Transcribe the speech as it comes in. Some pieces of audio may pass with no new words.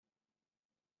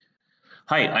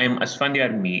Hi, I am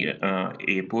Asfandyar Mir,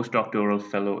 a postdoctoral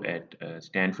fellow at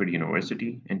Stanford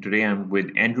University, and today I'm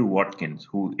with Andrew Watkins,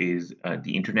 who is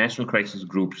the International Crisis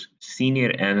Group's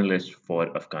senior analyst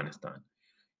for Afghanistan.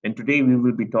 And today we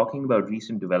will be talking about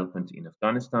recent developments in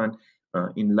Afghanistan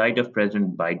in light of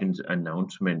President Biden's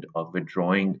announcement of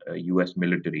withdrawing U.S.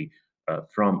 military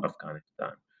from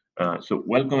Afghanistan. So,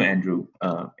 welcome, Andrew.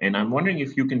 And I'm wondering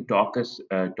if you can talk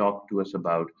to us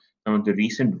about some of the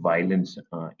recent violence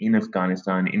in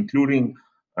Afghanistan, including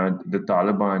the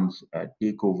Taliban's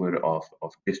takeover of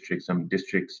some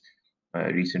districts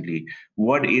recently.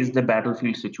 What is the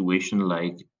battlefield situation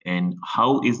like, and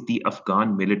how is the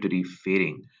Afghan military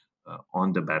faring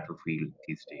on the battlefield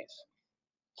these days?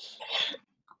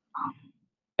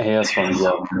 Hey,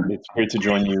 Asfandia. It's great to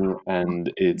join you,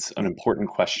 and it's an important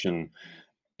question.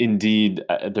 Indeed,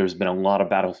 there's been a lot of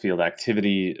battlefield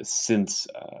activity since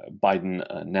Biden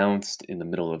announced in the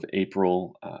middle of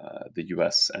April the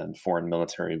US and foreign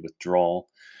military withdrawal.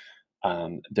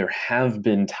 There have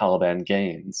been Taliban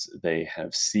gains. They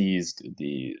have seized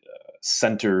the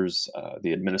centers,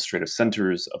 the administrative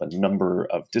centers of a number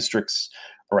of districts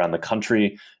around the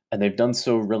country, and they've done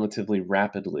so relatively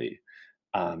rapidly.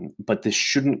 But this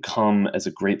shouldn't come as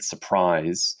a great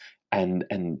surprise, and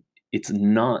it's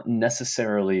not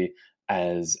necessarily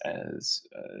as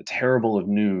terrible of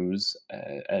news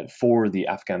for the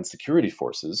Afghan security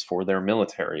forces, for their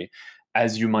military,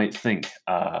 as you might think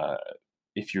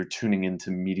if you're tuning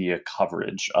into media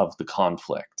coverage of the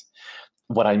conflict.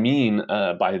 What I mean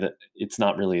by that, it's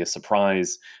not really a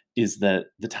surprise, is that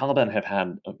the Taliban have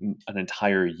had an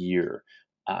entire year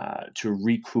to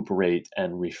recuperate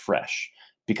and refresh.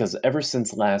 Because ever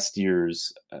since last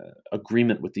year's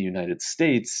agreement with the United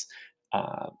States,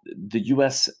 the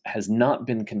US has not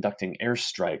been conducting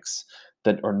airstrikes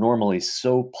that are normally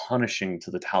so punishing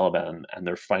to the Taliban and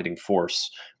their fighting force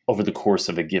over the course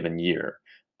of a given year,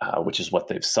 which is what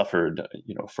they've suffered,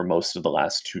 for most of the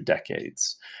last 2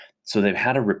 decades. So they've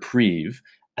had a reprieve,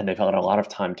 and they've had a lot of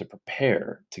time to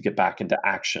prepare to get back into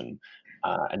action,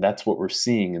 and that's what we're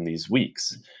seeing in these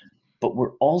weeks. But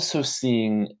we're also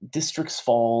seeing districts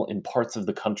fall in parts of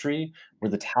the country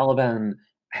where the Taliban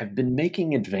have been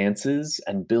making advances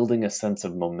and building a sense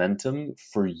of momentum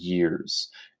for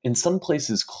years, in some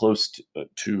places close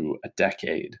to a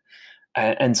decade.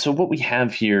 And so what we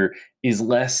have here is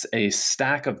less a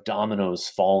stack of dominoes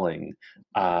falling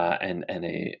and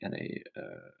a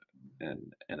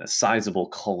sizable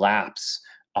collapse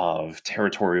of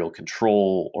territorial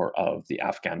control or of the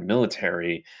Afghan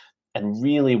military. And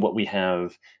really, what we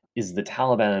have is the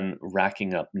Taliban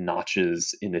racking up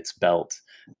notches in its belt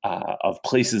of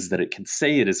places that it can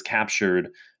say it has captured,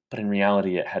 but in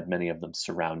reality, it had many of them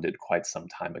surrounded quite some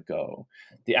time ago.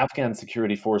 The Afghan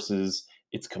security forces,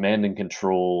 its command and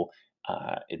control,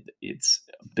 its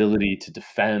ability to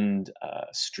defend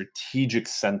strategic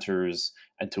centers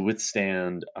and to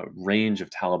withstand a range of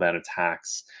Taliban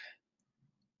attacks.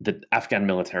 The Afghan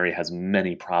military has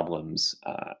many problems,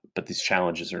 but these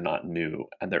challenges are not new,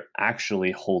 and they're actually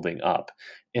holding up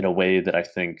in a way that I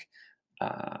think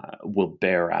will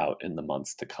bear out in the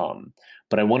months to come.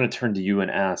 But I want to turn to you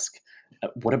and ask,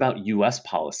 what about U.S.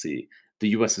 policy? The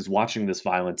U.S. is watching this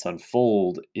violence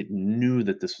unfold. It knew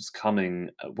that this was coming.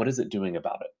 What is it doing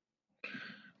about it?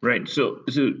 Right. So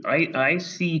I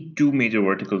see two major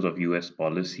verticals of U.S.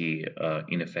 policy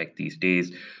in effect these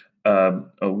days.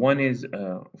 One is,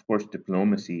 of course,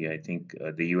 diplomacy. I think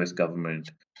the U.S. government,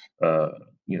 uh,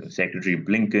 Secretary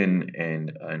Blinken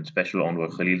and Special Envoy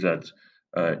Khalilzad's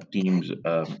teams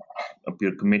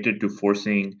appear committed to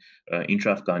forcing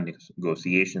intra-Afghan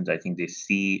negotiations. I think they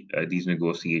see these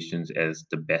negotiations as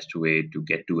the best way to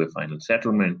get to a final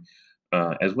settlement,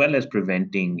 as well as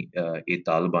preventing a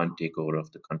Taliban takeover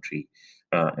of the country.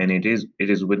 And it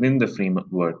is within the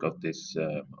framework of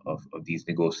of these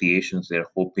negotiations they're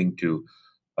hoping to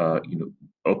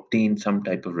obtain some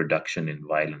type of reduction in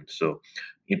violence. So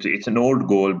it's an old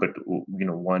goal, but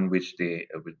one which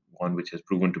has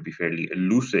proven to be fairly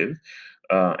elusive,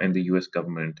 and the U.S.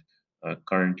 government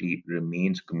currently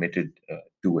remains committed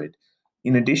to it.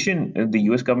 In addition, the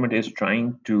U.S. government is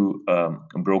trying to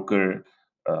broker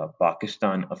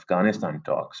Pakistan-Afghanistan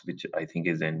talks, which I think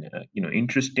is an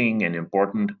interesting and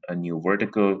important new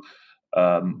vertical.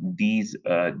 These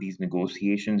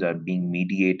negotiations are being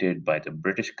mediated by the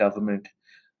British government.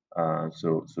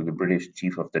 So the British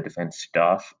Chief of the Defence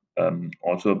Staff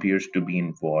also appears to be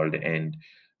involved, and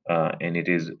it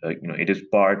is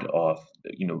part of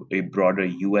a broader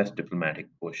U.S. diplomatic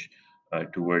push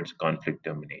towards conflict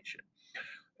termination.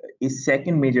 A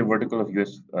second major vertical of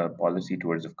U.S. Policy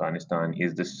towards Afghanistan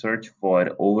is the search for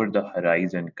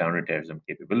over-the-horizon counterterrorism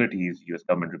capabilities. U.S.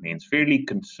 government remains fairly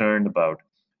concerned about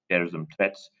terrorism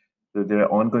threats. So there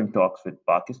are ongoing talks with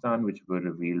Pakistan, which were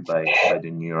revealed by the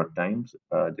New York Times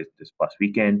this past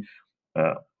weekend.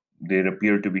 Uh, there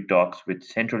appear to be talks with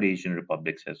Central Asian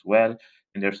republics as well,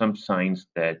 and there are some signs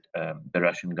that the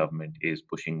Russian government is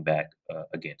pushing back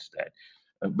against that.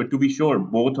 But to be sure,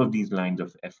 both of these lines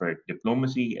of effort,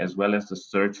 diplomacy as well as the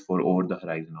search for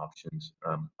over-the-horizon options,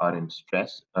 are in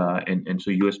stress, and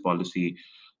so U.S. policy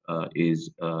is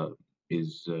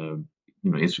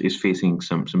is facing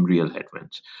some real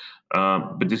headwinds.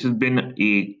 But this has been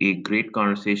a great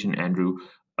conversation, Andrew.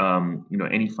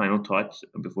 Any final thoughts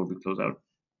before we close out?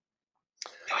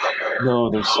 No,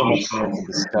 there's so much more to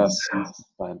discuss,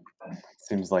 but it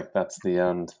seems like that's the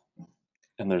end,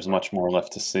 and there's much more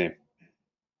left to see.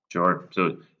 Sure.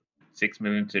 So 6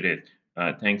 minutes it is.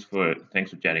 Thanks for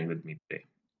chatting with me today.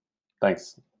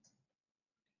 Thanks.